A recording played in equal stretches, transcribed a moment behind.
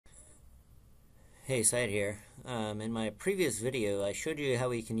Hey, Side here. In my previous video, I showed you how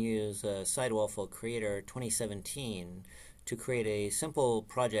we can use SideWaffle Creator 2017 to create a simple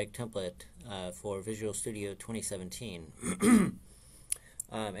project template for Visual Studio 2017.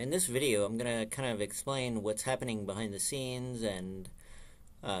 In this video, I'm going to kind of explain what's happening behind the scenes and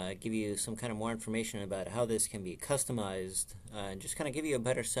give you some kind of more information about how this can be customized and just kind of give you a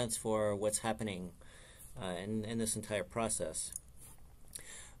better sense for what's happening in this entire process.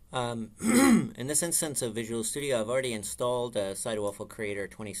 In this instance of Visual Studio, I've already installed SideWaffle Creator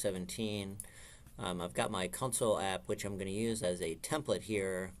 2017. I've got my console app, which I'm going to use as a template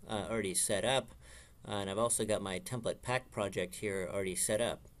here, already set up. And I've also got my template pack project here already set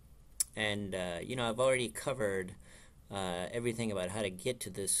up. And, I've already covered everything about how to get to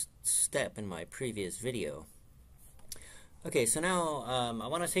this step in my previous video. Okay, so now I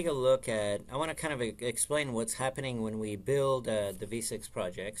want to take a look at, I want to kind of explain what's happening when we build the V6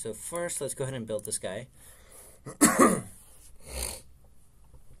 project. So first, let's go ahead and build this guy.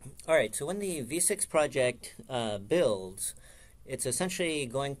 Alright, so when the V6 project builds, it's essentially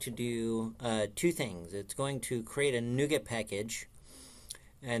going to do two things. It's going to create a nougat package,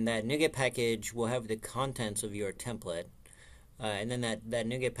 and that nougat package will have the contents of your template. And then that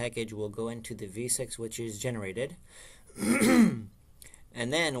nougat package will go into the V6 which is generated. And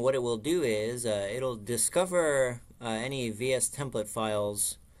then what it will do is it'll discover any VS template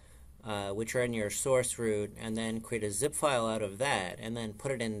files which are in your source root, and then create a zip file out of that, and then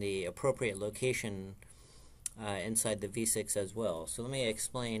put it in the appropriate location inside the V6 as well. So let me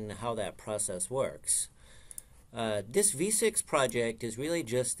explain how that process works. This V6 project is really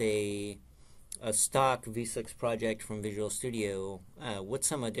just a stock V6 project from Visual Studio with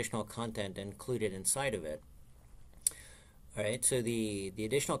some additional content included inside of it. Alright, so the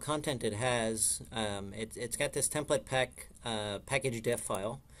additional content it has, it's got this template package def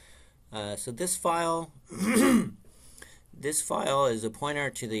file. So this file this file is a pointer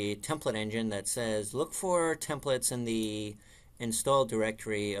to the template engine that says look for templates in the installed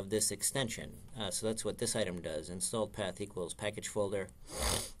directory of this extension. So that's what this item does. Installed path equals package folder.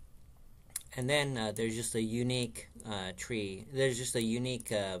 And then there's just a unique tree. There's just a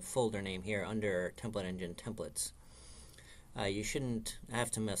unique folder name here under template engine templates. You shouldn't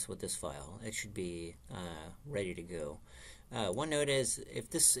have to mess with this file. It should be ready to go. One note is if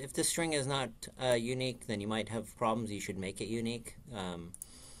this string is not unique, then you might have problems. You should make it unique.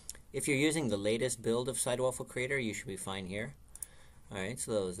 If you're using the latest build of SideWaffle Creator, you should be fine here. Alright,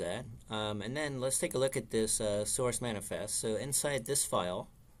 so that was that. And then let's take a look at this source manifest. So inside this file,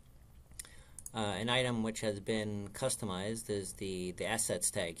 an item which has been customized is the assets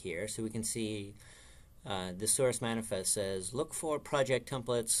tag here. So we can see the source manifest says look for project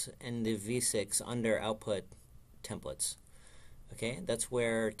templates in the V6 under output templates. Okay, that's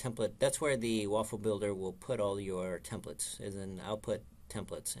where the waffle builder will put all your templates, is in output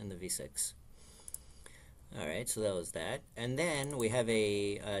templates in the V6. Alright, so that was that. And then we have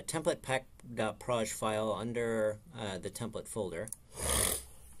a template pack.proj file under the template folder.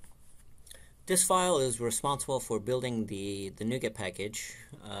 This file is responsible for building the nougat package,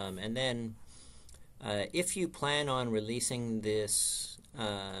 and then if you plan on releasing this,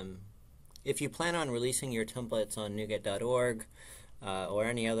 if you plan on releasing your templates on nougat.org or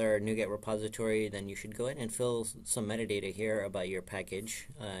any other nougat repository, then you should go ahead and fill some metadata here about your package.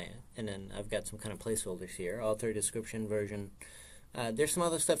 And then I've got some kind of placeholders here: author, description, version. There's some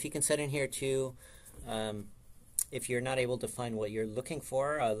other stuff you can set in here too. If you're not able to find what you're looking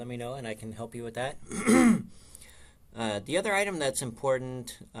for, let me know and I can help you with that. The other item that's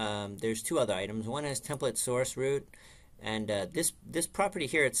important, there's two other items. One is template source root, and this property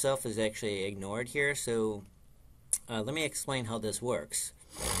here itself is actually ignored here. So let me explain how this works.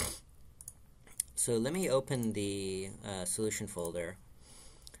 So let me open the solution folder.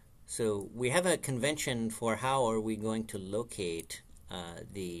 So we have a convention for how are we going to locate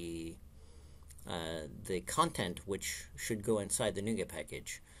the content which should go inside the nougat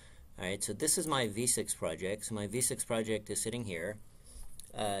package. Alright, so this is my V6 project. So my V6 project is sitting here.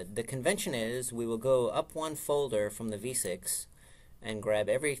 The convention is we will go up one folder from the V6 and grab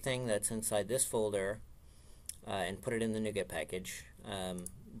everything that's inside this folder and put it in the nougat package,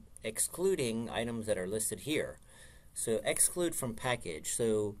 excluding items that are listed here. So exclude from package.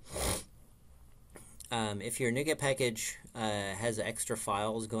 So if your nougat package has extra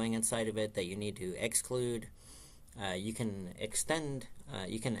files going inside of it that you need to exclude, you can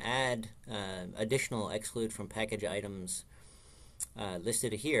you can add additional exclude from package items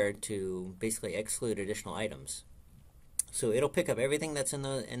listed here to basically exclude additional items. So it'll pick up everything that's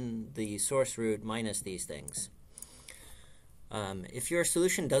in the source root minus these things. If your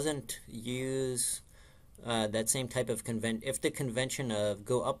solution doesn't use that same type of if the convention of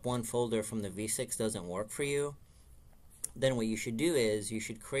go up one folder from the v6 doesn't work for you, then what you should do is you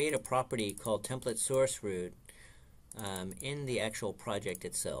should create a property called template source root in the actual project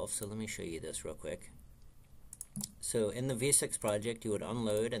itself. So let me show you this real quick. So in the v6 project, you would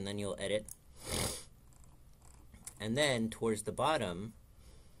unload and then you'll edit. And then towards the bottom,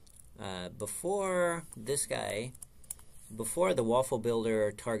 before this guy, before the waffle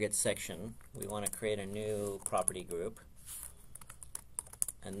builder target section, we want to create a new property group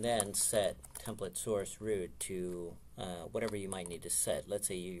and then set template source root to whatever you might need to set. Let's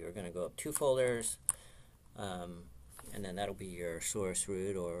say you're going to go up 2 folders, and then that'll be your source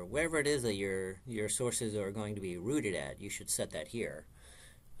root, or wherever it is that your sources are going to be rooted at. You should set that here.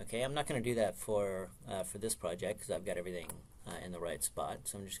 Okay, I'm not going to do that for this project because I've got everything in the right spot.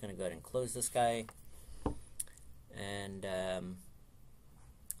 So I'm just going to go ahead and close this guy. And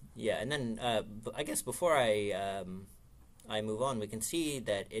yeah, and then I guess before I move on, we can see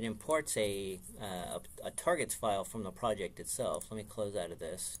that it imports a targets file from the project itself. Let me close out of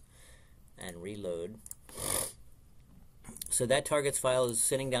this and reload. So that targets file is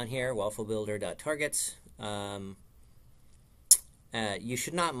sitting down here, wafflebuilder.targets. You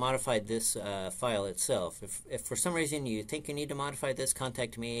should not modify this file itself. If for some reason you think you need to modify this,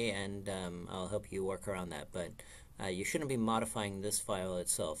 contact me and I'll help you work around that. But you shouldn't be modifying this file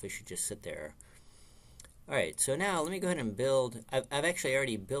itself. It should just sit there. Alright, so now let me go ahead and build. I've actually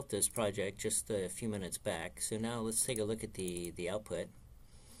already built this project just a few minutes back. So now let's take a look at the output.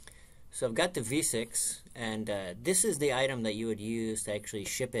 So I've got the v6, and this is the item that you would use to actually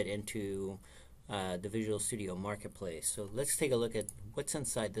ship it into the Visual Studio Marketplace. So let's take a look at what's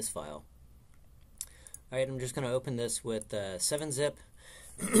inside this file. Alright, I'm just going to open this with 7-zip.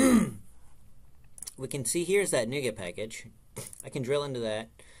 We can see here's that nougat package. I can drill into that.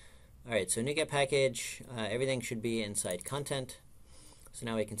 Alright, so nougat package, everything should be inside content. So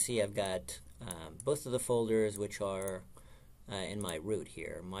now we can see I've got both of the folders which are in my root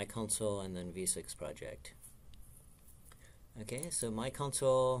here, my console and then v6 project. Okay, so my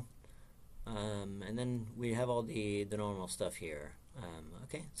console, and then we have all the normal stuff here.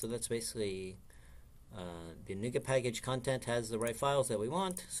 Okay, so that's basically the nougat package content has the right files that we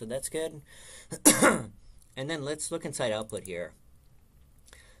want, so that's good. And then let's look inside output here.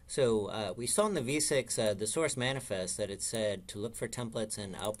 So we saw in the v6 the source manifest that it said to look for templates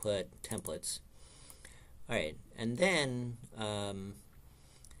and output templates. Alright, and then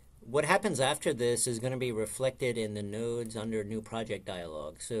what happens after this is going to be reflected in the nodes under new project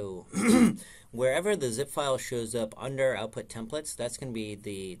dialog. So wherever the zip file shows up under output templates, that's going to be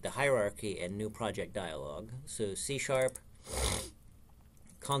the hierarchy and new project dialog. So C#,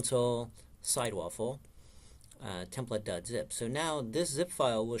 console, SideWaffle, template.zip. So now this zip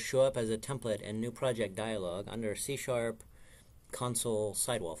file will show up as a template and new project dialog under C#, console,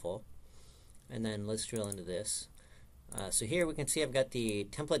 SideWaffle. And then let's drill into this. So here we can see I've got the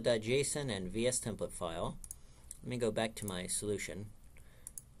template.json and VS template file. Let me go back to my solution.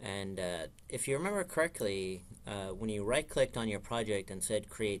 And if you remember correctly, when you right-clicked on your project and said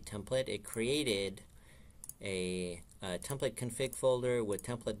create template, it created a template config folder with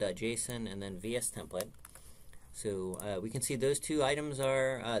template.json and then VS template. So we can see those two items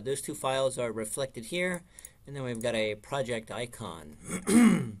are, those two files are reflected here. And then we've got a project icon.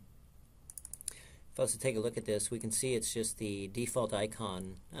 If I was to take a look at this, we can see it's just the default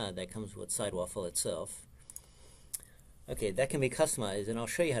icon that comes with SideWaffle itself. Okay, that can be customized, and I'll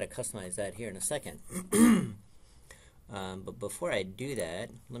show you how to customize that here in a second. But before I do that,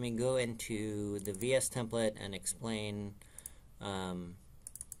 let me go into the VS template and explain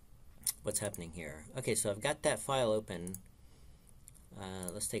what's happening here. Okay, so I've got that file open.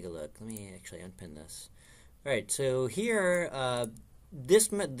 Let's take a look. Let me actually unpin this. Alright, so here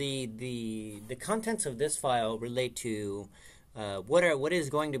the contents of this file relate to what is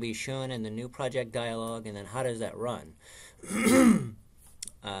going to be shown in the new project dialog, and then how does that run.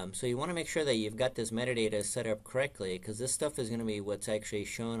 So you want to make sure that you've got this metadata set up correctly, because this stuff is going to be what's actually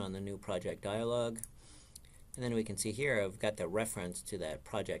shown on the new project dialog. And then we can see here I've got the reference to that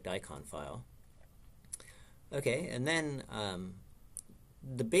project icon file. Okay, and then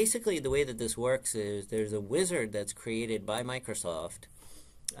basically the way that this works is there's a wizard that's created by Microsoft,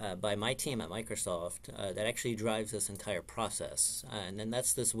 by my team at Microsoft, that actually drives this entire process. And then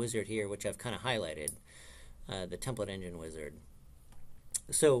that's this wizard here, which I've kind of highlighted, the template engine wizard.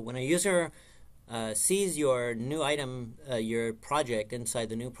 So when a user sees your new item, your project inside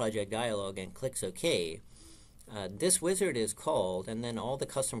the new project dialog and clicks OK, this wizard is called, and then all the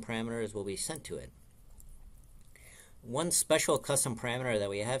custom parameters will be sent to it. One special custom parameter that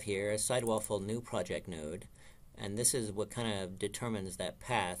we have here is SideWaffle new project node, and this is what kind of determines that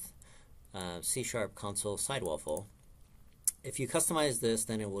path, C# console SideWaffle. If you customize this,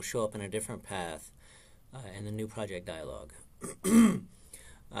 then it will show up in a different path in the new project dialog.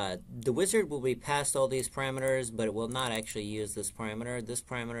 The wizard will be passed all these parameters, but it will not actually use this parameter. This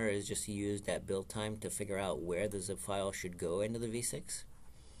parameter is just used at build time to figure out where the zip file should go into the v6.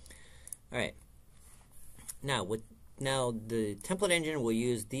 Alright, now the template engine will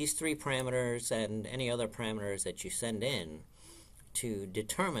use these three parameters and any other parameters that you send in to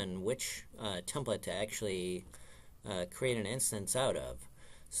determine which template to actually create an instance out of.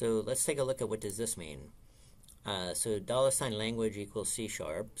 So let's take a look at what does this mean. So $language equals C#.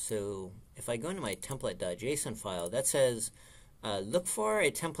 So if I go into my template.json file, that says look for a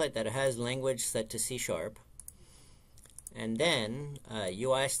template that has language set to C#, and then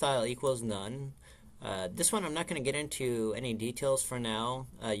UI style equals none. This one I'm not going to get into any details for now.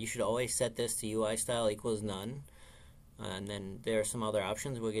 You should always set this to UI style equals none. And then there are some other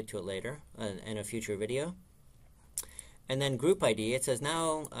options. We'll get to it later in a future video. And then group ID, it says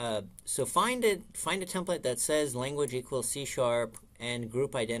now, so find a template that says language equals C# and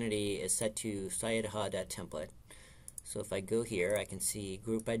group identity is set to sayedha.template. So if I go here, I can see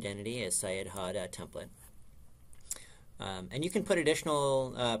group identity is sayedha.template. And you can put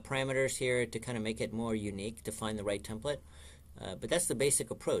additional parameters here to kind of make it more unique to find the right template. But that's the basic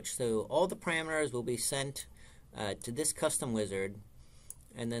approach. So all the parameters will be sent to this custom wizard,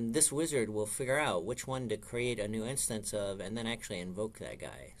 and then this wizard will figure out which one to create a new instance of and then actually invoke that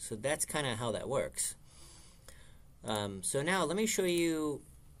guy. So that's kind of how that works. So now let me show you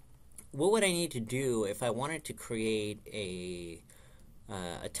what would I need to do if I wanted to create a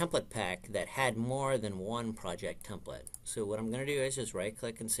template pack that had more than one project template. So what I'm going to do is just right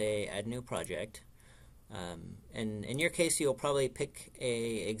click and say add new project. And in your case you'll probably pick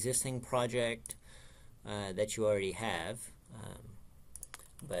a existing project that you already have.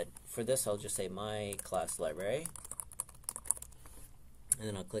 But for this I'll just say my class library, and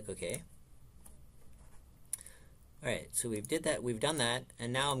then I'll click OK. Alright, so we've done that,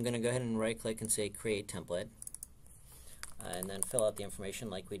 and now I'm going to go ahead and right click and say create template, and then fill out the information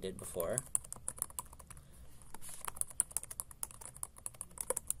like we did before.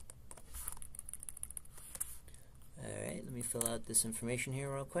 Alright, let me fill out this information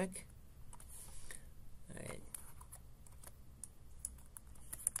here real quick. Alright.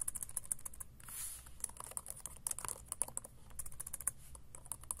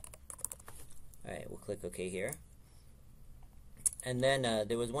 Alright, we'll click OK here. And then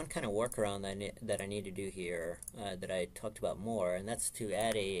there was one kind of workaround that I need to do here that I talked about more, and that's to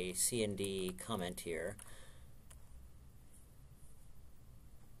add a C&D comment here.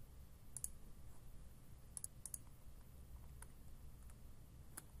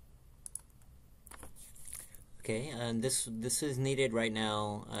 Okay, and this is needed right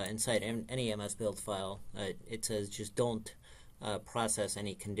now inside any MS build file. It says just don't process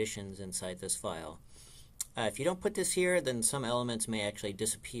any conditions inside this file. If you don't put this here, then some elements may actually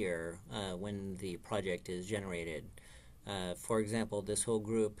disappear when the project is generated. For example, this whole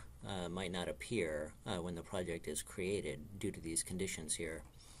group might not appear when the project is created due to these conditions here.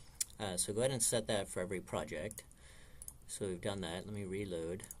 So go ahead and set that for every project. So we've done that. Let me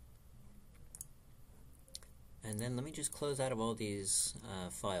reload. And then let me just close out of all these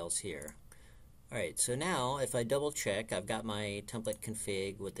files here. Alright, so now if I double check, I've got my template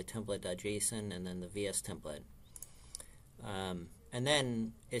config with the template.json and then the VS template. And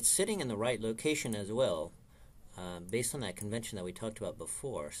then it's sitting in the right location as well, based on that convention that we talked about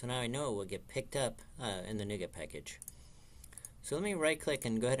before. So now I know it will get picked up in the nougat package. So let me right click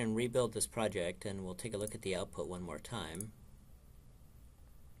and go ahead and rebuild this project, and we'll take a look at the output one more time.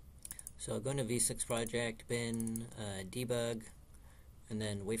 So I'll go into v6 project, bin, debug, and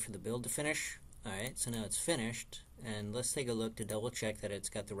then wait for the build to finish. Alright, so now it's finished, and let's take a look to double check that it's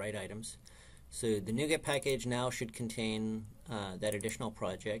got the right items. So the nougat package now should contain that additional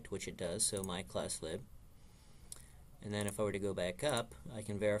project, which it does, so my class lib. And then if I were to go back up, I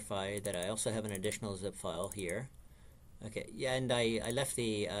can verify that I also have an additional zip file here. Okay, yeah, and I left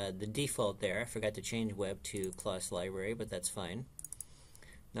the default there. I forgot to change web to class library, but that's fine.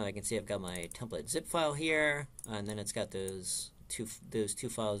 Now I can see I've got my template zip file here, and then it's got those two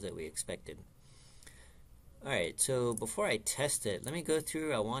files that we expected. Alright, so before I test it, let me go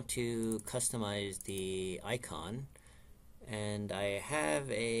through. I want to customize the icon, and I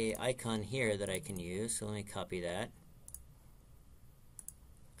have a icon here that I can use, so let me copy that.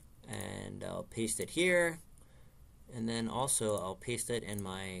 And I'll paste it here, and then also I'll paste it in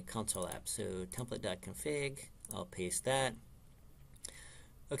my console app. So template.config, I'll paste that.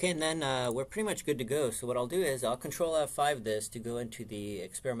 Okay, and then we're pretty much good to go. So what I'll do is I'll Control F5 this to go into the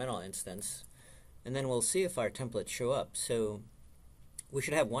experimental instance, and then we'll see if our templates show up. So we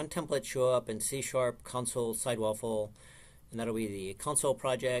should have one template show up in C# console SideWaffle, and that'll be the console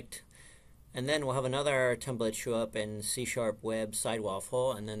project. And then we'll have another template show up in C# web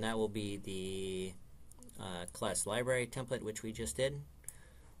SideWaffle, and then that will be the class library template, which we just did.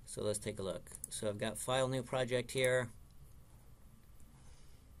 So let's take a look. So I've got file new project here.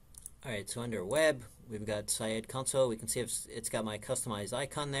 Alright, so under web, we've got side console. We can see if it's got my customized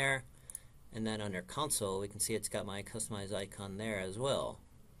icon there. And then under console, we can see it's got my customized icon there as well.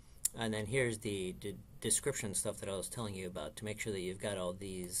 And then here's the description stuff that I was telling you about to make sure that you've got all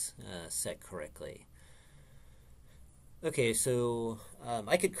these set correctly. Okay, so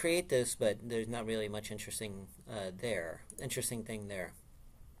I could create this, but there's not really much interesting thing there.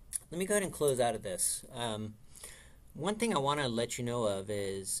 Let me go ahead and close out of this. One thing I want to let you know of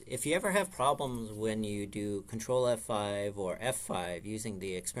is if you ever have problems when you do Control F5 or F5 using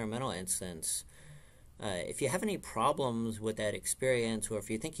the experimental instance, if you have any problems with that experience, or if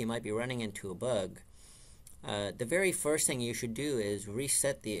you think you might be running into a bug, the very first thing you should do is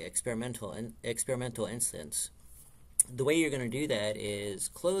reset the experimental instance. The way you're going to do that is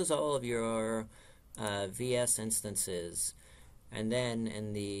close all of your VS instances, and then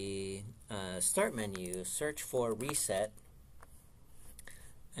in the start menu, search for reset,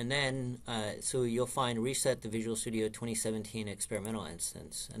 and then so you'll find reset the Visual Studio 2017 experimental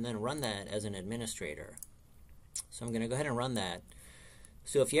instance, and then run that as an administrator. So I'm going to go ahead and run that.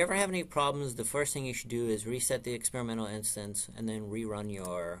 So if you ever have any problems, the first thing you should do is reset the experimental instance and then rerun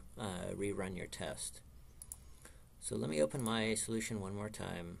your test. So let me open my solution one more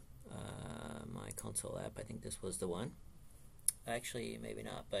time. My console app, I think this was the one. Actually, maybe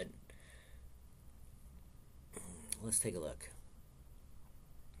not, but let's take a look.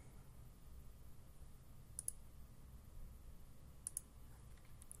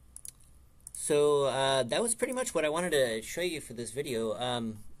 So that was pretty much what I wanted to show you for this video.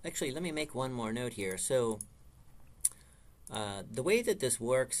 Actually, let me make one more note here. So the way that this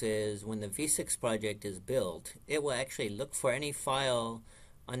works is when the V6 project is built, it will actually look for any file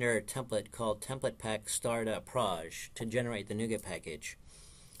under a template called template pack star.proj to generate the nougat package.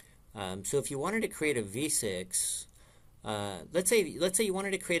 So if you wanted to create a V6, let's say you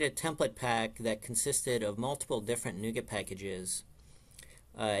wanted to create a template pack that consisted of multiple different nougat packages,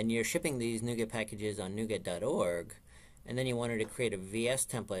 and you're shipping these nougat packages on nougat.org, and then you wanted to create a VS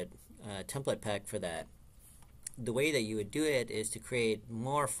template pack for that. The way that you would do it is to create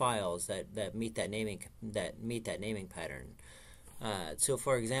more files that meet that naming pattern. So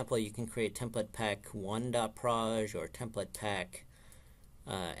for example, you can create template pack 1.proj or template pack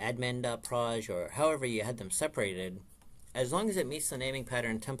admin.proj, or however you had them separated. As long as it meets the naming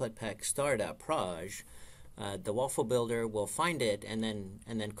pattern template pack star.proj, the waffle builder will find it and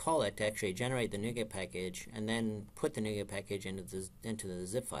then call it to actually generate the nougat package, and then put the nougat package into the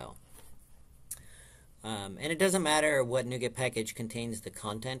zip file. And it doesn't matter what nougat package contains the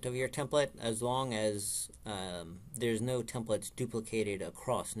content of your template, as long as there's no templates duplicated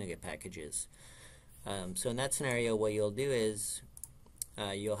across nougat packages. So in that scenario, what you'll do is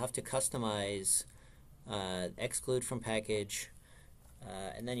you'll have to customize exclude from package,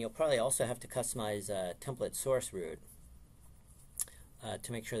 and then you'll probably also have to customize template source root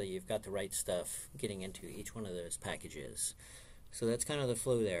to make sure that you've got the right stuff getting into each one of those packages. So that's kind of the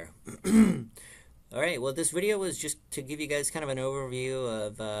flow there. Alright, well, this video was just to give you guys kind of an overview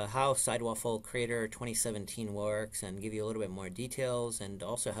of how SideWaffle Creator 2017 works, and give you a little bit more details, and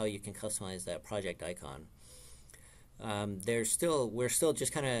also how you can customize that project icon. We're still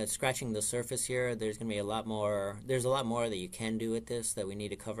just kind of scratching the surface here. There's going to be a lot more that you can do with this that we need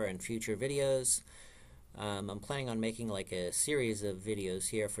to cover in future videos. I'm planning on making like a series of videos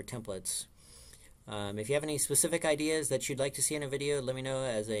here for templates. If you have any specific ideas that you'd like to see in a video, let me know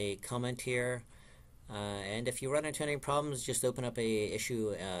as a comment here. And if you run into any problems, just open up a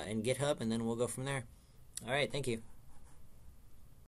issue in GitHub, and then we'll go from there. Alright, thank you.